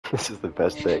This is the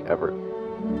best day ever.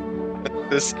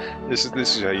 This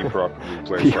is how you properly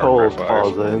play Far Cry Behold, 5.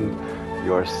 Paulson,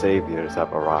 your saviors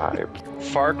have arrived.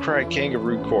 Far Cry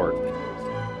Kangaroo Court.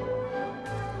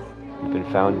 You've been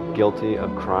found guilty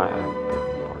of crime.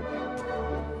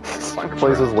 Find a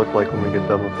Places friend. look like when we get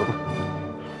done with them.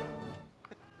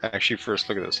 Actually, first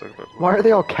look at this. Look. Why are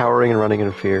they all cowering and running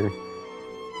in fear?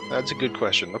 That's a good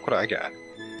question. Look what I got.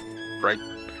 Right,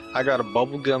 I got a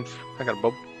bubblegum. I got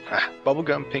a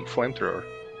bubblegum pink flamethrower.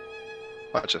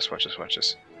 Watch this. Watch this. Watch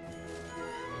this.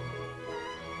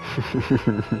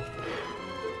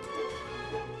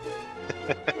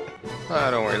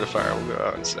 Don't worry, the fire will go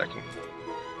out in a second.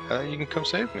 You can come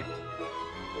save me.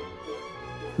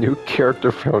 New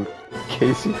character found.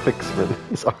 Casey Fixman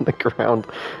is on the ground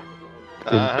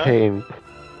in pain.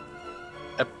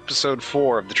 Episode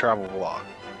 4 of the travel vlog.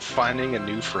 Finding a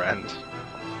new friend.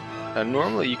 And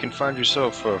normally you can find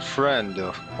yourself a friend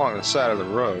along the side of the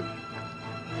road.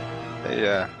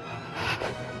 Yeah.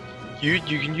 You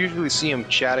can usually see him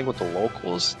chatting with the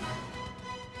locals.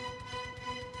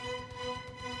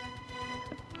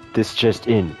 This just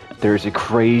in. There's a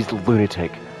crazed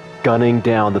lunatic gunning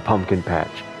down the pumpkin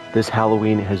patch. This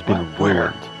Halloween has been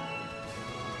ruined.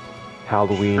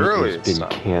 Halloween Surely has been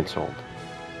cancelled.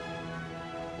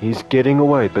 He's getting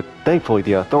away, but thankfully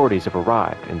the authorities have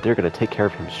arrived, and they're going to take care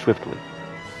of him swiftly.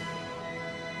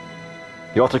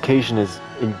 The altercation is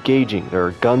engaging. There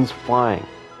are guns flying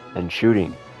and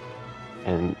shooting.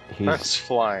 And That's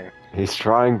flying. He's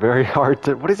trying very hard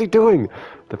to... What is he doing?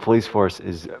 The police force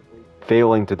is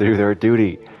failing to do their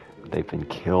duty. They've been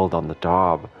killed on the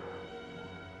Daub.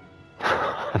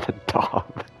 The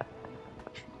Daub.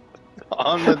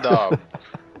 On the Daub.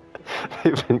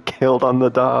 They've been killed on the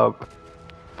Daub.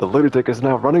 The lunatic is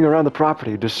now running around the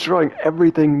property, destroying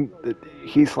everything that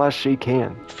he/she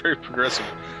can. Very progressive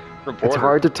reporter. It's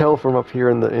hard to tell from up here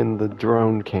in the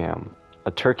drone cam.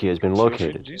 A turkey has been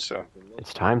located. Do so.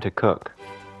 It's time to cook.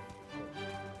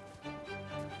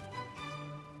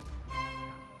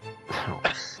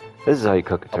 This is how you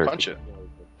cook a turkey. I'll punch it.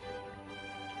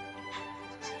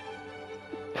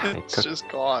 It's just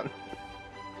gone.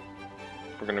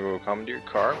 We're gonna go commandeer a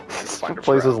car. We're gonna find a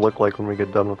Places friend. look like when we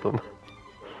get done with them.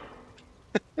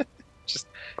 Just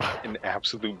an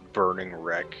absolute burning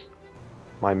wreck.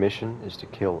 My mission is to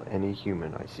kill any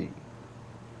human I see.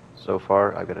 So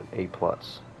far, I've got an A+.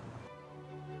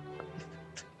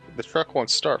 The truck won't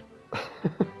start. I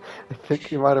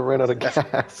think you might have ran out of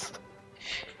gas.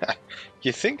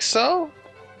 You think so?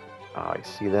 Oh, you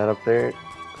see that up there?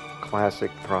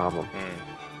 Classic problem.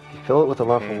 If you fill it with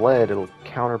enough lead, it'll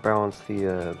counterbalance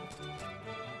the,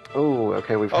 Oh,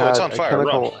 okay, we've had it's on fire.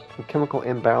 a chemical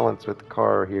imbalance with the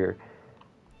car here.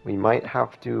 We might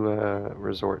have to,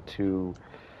 resort to...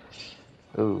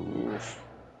 Ooh.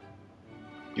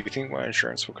 You think my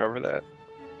insurance will cover that?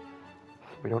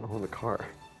 We don't own the car.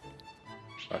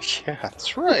 Oh, yeah,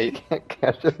 that's right. Can't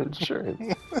cash in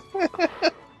insurance.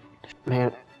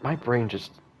 Man, my brain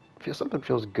just something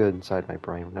feels good inside my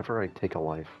brain whenever I take a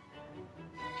life.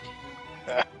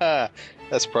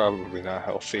 That's probably not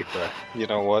healthy, but you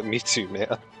know what? Me too,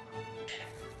 man.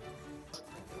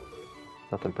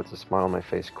 Nothing puts a smile on my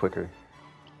face quicker.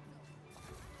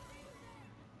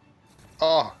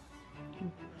 Oh.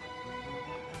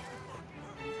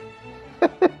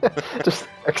 Just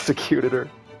executed her.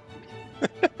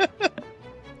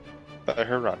 Let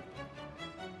her run.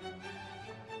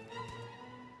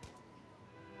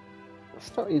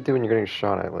 That's not what you do when you're getting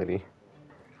shot at, lady.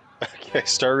 Okay,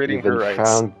 start reading You've her been rights.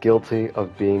 found guilty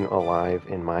of being alive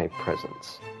in my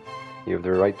presence. You have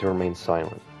the right to remain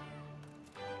silent.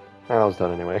 That was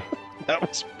done anyway. That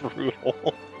was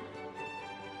brutal.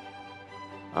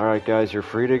 Alright guys, you're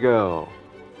free to go.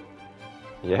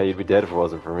 Yeah, you'd be dead if it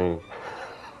wasn't for me.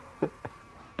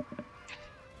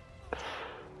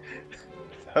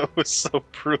 That was so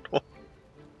brutal.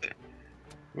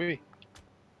 Wait,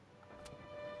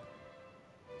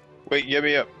 get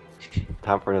me up.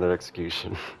 Time for another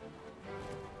execution.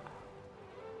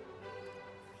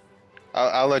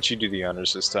 I'll let you do the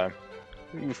honors this time.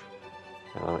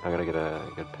 I gotta get a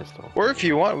good pistol. Or if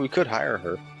you want, we could hire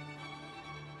her.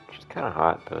 She's kind of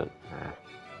hot, but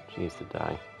she needs to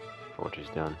die for what she's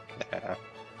done. Yeah.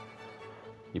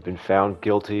 You've been found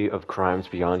guilty of crimes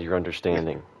beyond your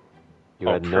understanding. You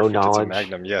had no perfect. It's a knowledge.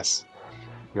 Magnum, yes.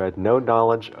 You had no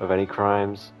knowledge of any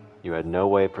crimes. You had no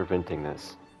way of preventing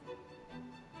this.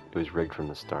 It was rigged from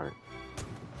the start.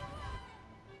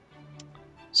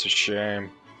 It's a shame.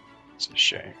 It's a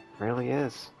shame. It really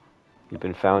is. You've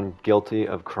been found guilty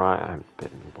of crime. I'm a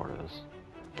bit bored of this.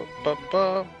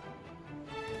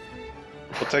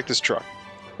 We'll take this truck.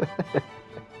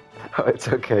 Oh, it's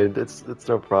okay. It's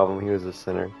no problem. He was a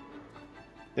sinner.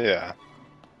 Yeah.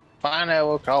 Fine, I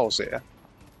will call you.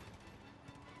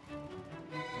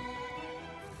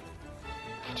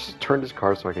 He just turned his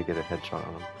car so I could get a headshot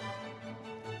on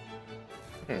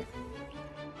him.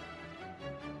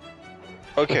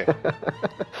 Okay.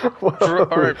 Whoa,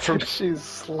 Alright, she's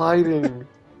sliding.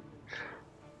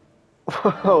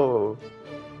 Whoa.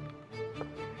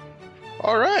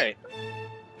 Alright.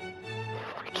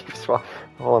 Hold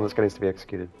on, this guy needs to be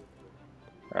executed.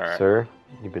 Alright. Sir,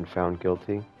 you've been found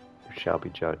guilty. You shall be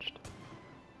judged.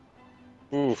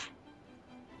 Oof.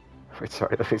 Wait,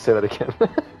 sorry, let me say that again.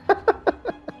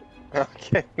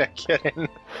 Okay, now get in.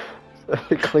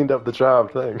 He cleaned up the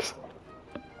job, thanks.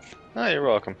 Oh, you're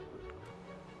welcome.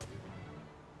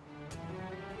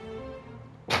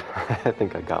 I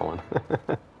think I got one.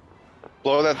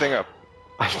 Blow that thing up.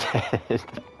 I did.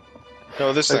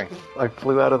 No, this thing. I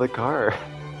flew out of the car.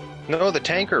 No, the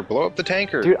tanker. Blow up the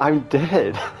tanker. Dude, I'm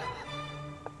dead.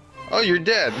 Oh, you're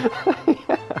dead.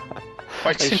 Yeah.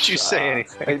 Why didn't you say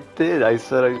anything? I did. I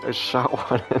said I shot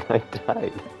one and I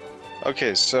died.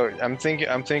 Okay, so I'm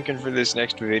thinking for this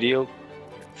next video,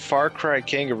 Farcry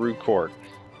Kangaroo Court.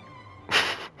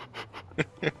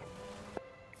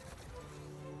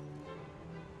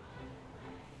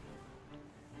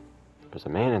 There's a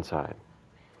man inside.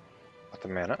 Let the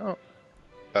man out.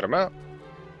 Let him out.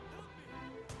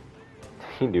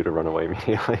 He knew to run away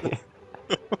immediately.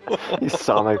 He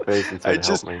saw my face and said,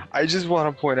 "Help me." I just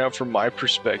want to point out from my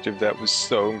perspective that was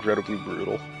so incredibly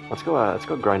brutal. Let's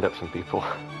go grind up some people.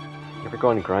 You ever go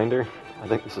on Grinder? I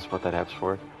think this is what that app's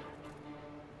for.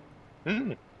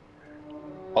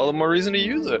 All the more reason to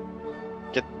use it.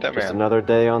 Get that Just man. another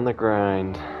day on the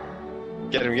grind.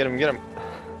 Get him, get him, get him.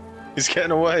 He's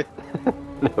getting away.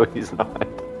 No, he's not.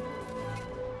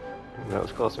 That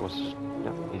was close. It was,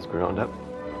 yeah, he's ground up.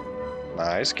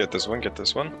 Nice. Get this one, get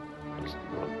this one. Just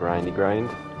a little grindy grind.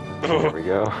 There we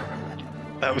go.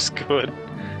 That was good.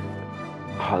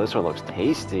 Oh, this one looks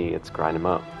tasty. Let's grind him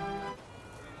up.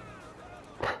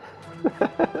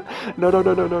 No, no,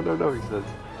 no, no, no, no, no, he says.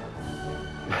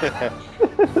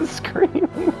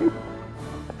 Screaming.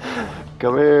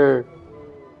 Come here.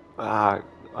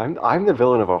 I'm the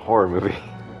villain of a horror movie.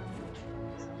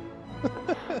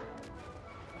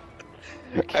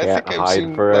 You can't I think I've hide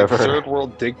seen forever. like third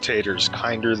world dictators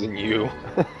kinder than you.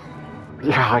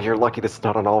 Yeah, you're lucky this is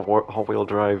not an all-wheel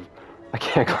drive. I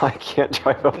can't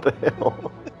drive up the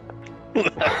hill.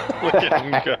 Look at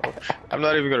him go. I'm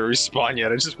not even gonna respawn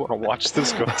yet. I just want to watch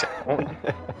this go down.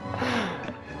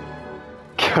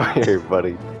 Come here,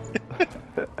 buddy.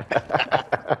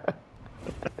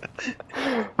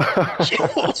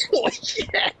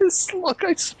 Yes! Look,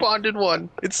 I spawned in one.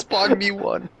 It spawned me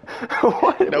one.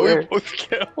 What? Now Where? we both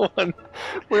get one.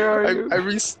 Where are you?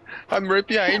 I'm right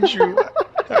behind you.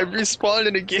 I respawned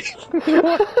and it gave me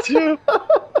one too.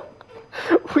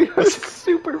 We are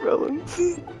super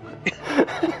villains.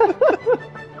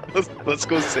 Let's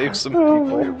go save some Oh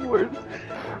people. my word.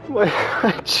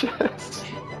 My chest.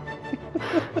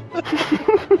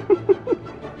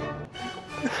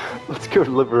 Let's go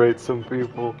liberate some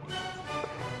people.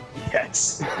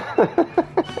 Yes.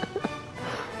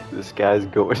 This guy's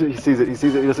going. He sees it, he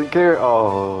doesn't care.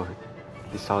 Oh,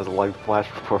 he saw his life flash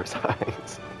before his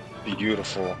eyes.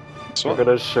 Beautiful. We're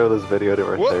gonna show this video to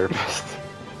our What? therapist.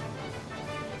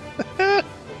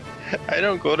 I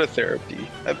don't go to therapy.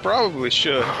 I probably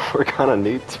should. We're gonna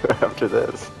need to after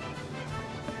this.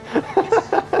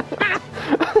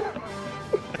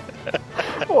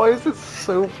 Why is it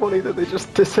so funny that they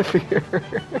just disappear?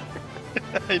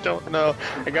 I don't know.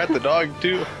 I got the dog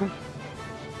too.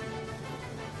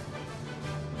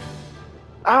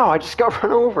 Ow, I just got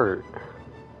run over.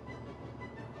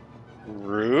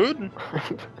 Rude?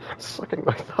 Sucking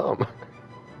my thumb.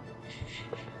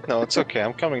 No, it's okay.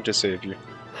 I'm coming to save you.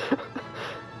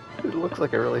 It looks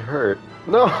like it really hurt.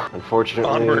 No! Unfortunately,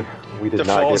 Onward we did to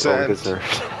not get Fall's what we End.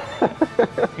 deserved.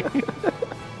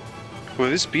 Will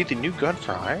this be the new gun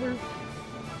for hire?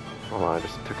 Hold on, I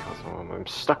just took out some of them. I'm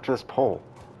stuck to this pole.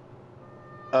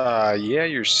 Yeah,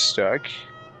 you're stuck.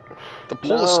 The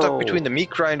pole is stuck No. between the meat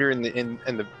grinder and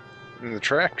the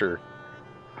tractor.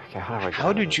 Okay, how do I get How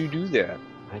out of did this? you do that?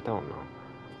 I don't know.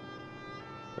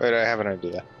 Wait, I have an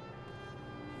idea.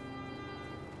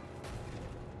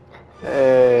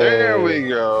 Hey! There we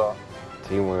go.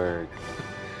 Teamwork.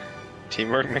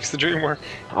 Teamwork makes the dream work.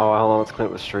 Oh, hold on, let's clean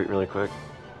up the street really quick.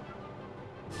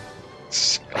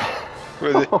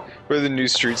 We're the new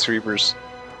street sweepers.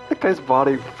 That guy's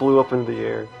body flew up into the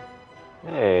air.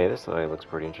 Hey, this way looks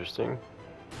pretty interesting.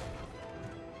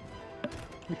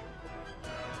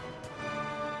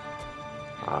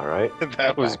 Alright. Alright.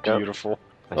 That was Back up. beautiful.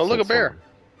 I Oh, look, a sent bear.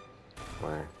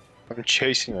 someone. Where? I'm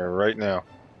chasing her right now.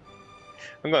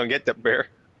 I'm gonna get that bear.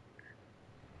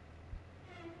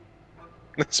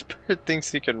 This bear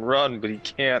thinks he can run, but he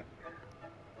can't.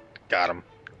 Got him.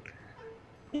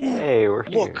 Hey, we're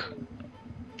here. Look!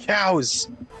 Cows!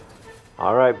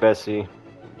 Alright, Bessie.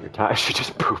 Your tie she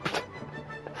just pooped.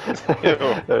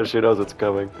 Ew. No, she knows it's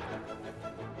coming.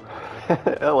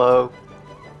 Hello.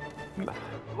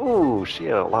 Ooh, she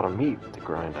had a lot of meat to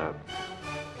grind up.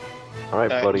 Alright,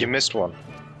 buddy. You missed one.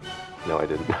 No, I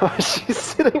didn't. She's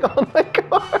sitting on my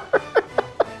car.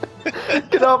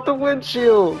 Get off the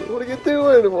windshield. What are you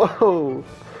doing? Whoa.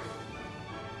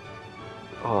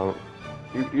 Oh,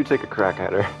 you take a crack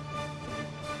at her.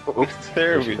 Oh,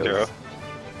 There she we go. goes.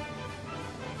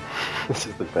 This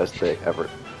is the best day ever.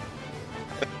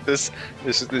 This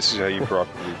is how you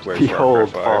properly play Behold,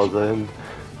 Farcry 5. falls in.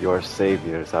 Your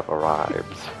saviors have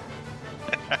arrived.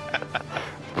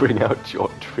 Bring out your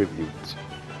tribute.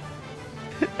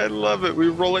 I love it. We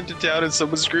roll into town and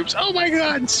someone screams, "Oh my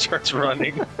god!" and starts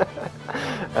running.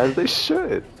 As they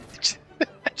should.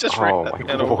 Just Oh ran my that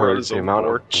man over lord, his the own amount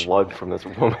porch. of blood from this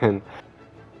woman.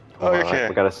 Hold on, Okay.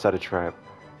 we gotta set a trap.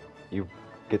 You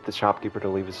get the shopkeeper to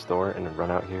leave his store and then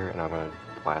run out here, and I'm gonna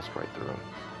blast right through him.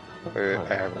 Wait,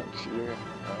 I haven't.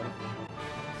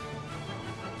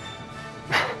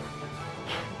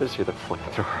 Just hear the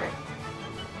flamethrower.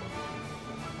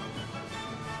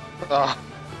 Ah,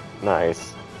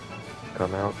 Nice.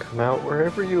 Come out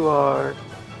wherever you are.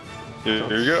 here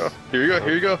you go. Here you go.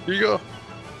 Here you go. Here you go.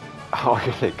 Oh,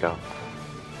 here they go.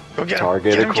 Go get him.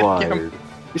 Target Get him, acquired. Get him.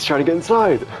 He's trying to get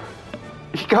inside.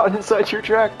 He got inside your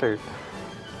tractor.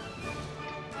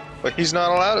 But he's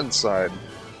not allowed inside.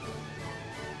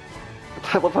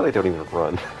 I love how they don't even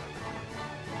run.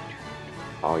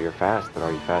 Oh, you're fast, but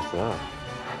are you fast enough?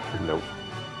 Nope.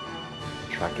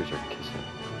 Tractors are kissing.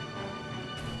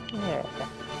 Oh,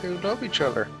 they love each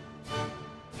other.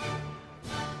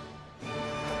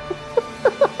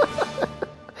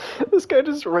 This guy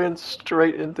just ran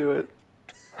straight into it.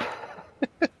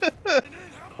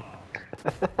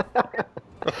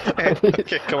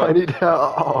 Okay, come on. I need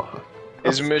help.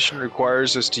 His mission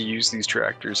requires us to use these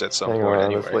tractors at some Hang point on,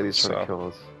 anyway. this lady's trying to So, kill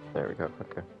us. There we go,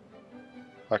 okay.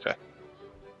 okay.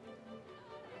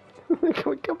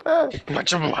 Can we come back?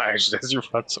 Much obliged as you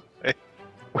run away.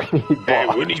 We need Hey,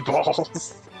 balls. we need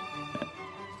balls.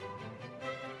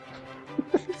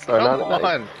 Sorry, Come not,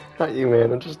 on. not you,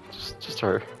 man. I'm just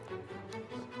her.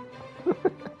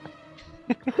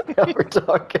 Now we're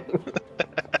talking.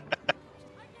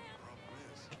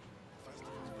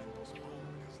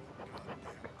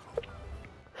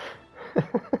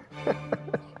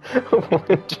 A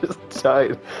woman just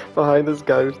died behind this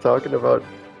guy who's talking about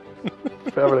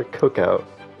having a cookout.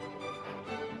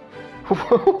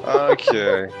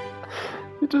 Okay.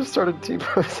 He just started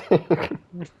T-posing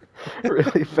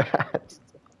really fast.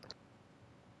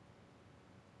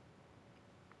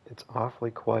 It's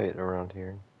awfully quiet around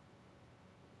here.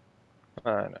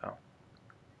 I know.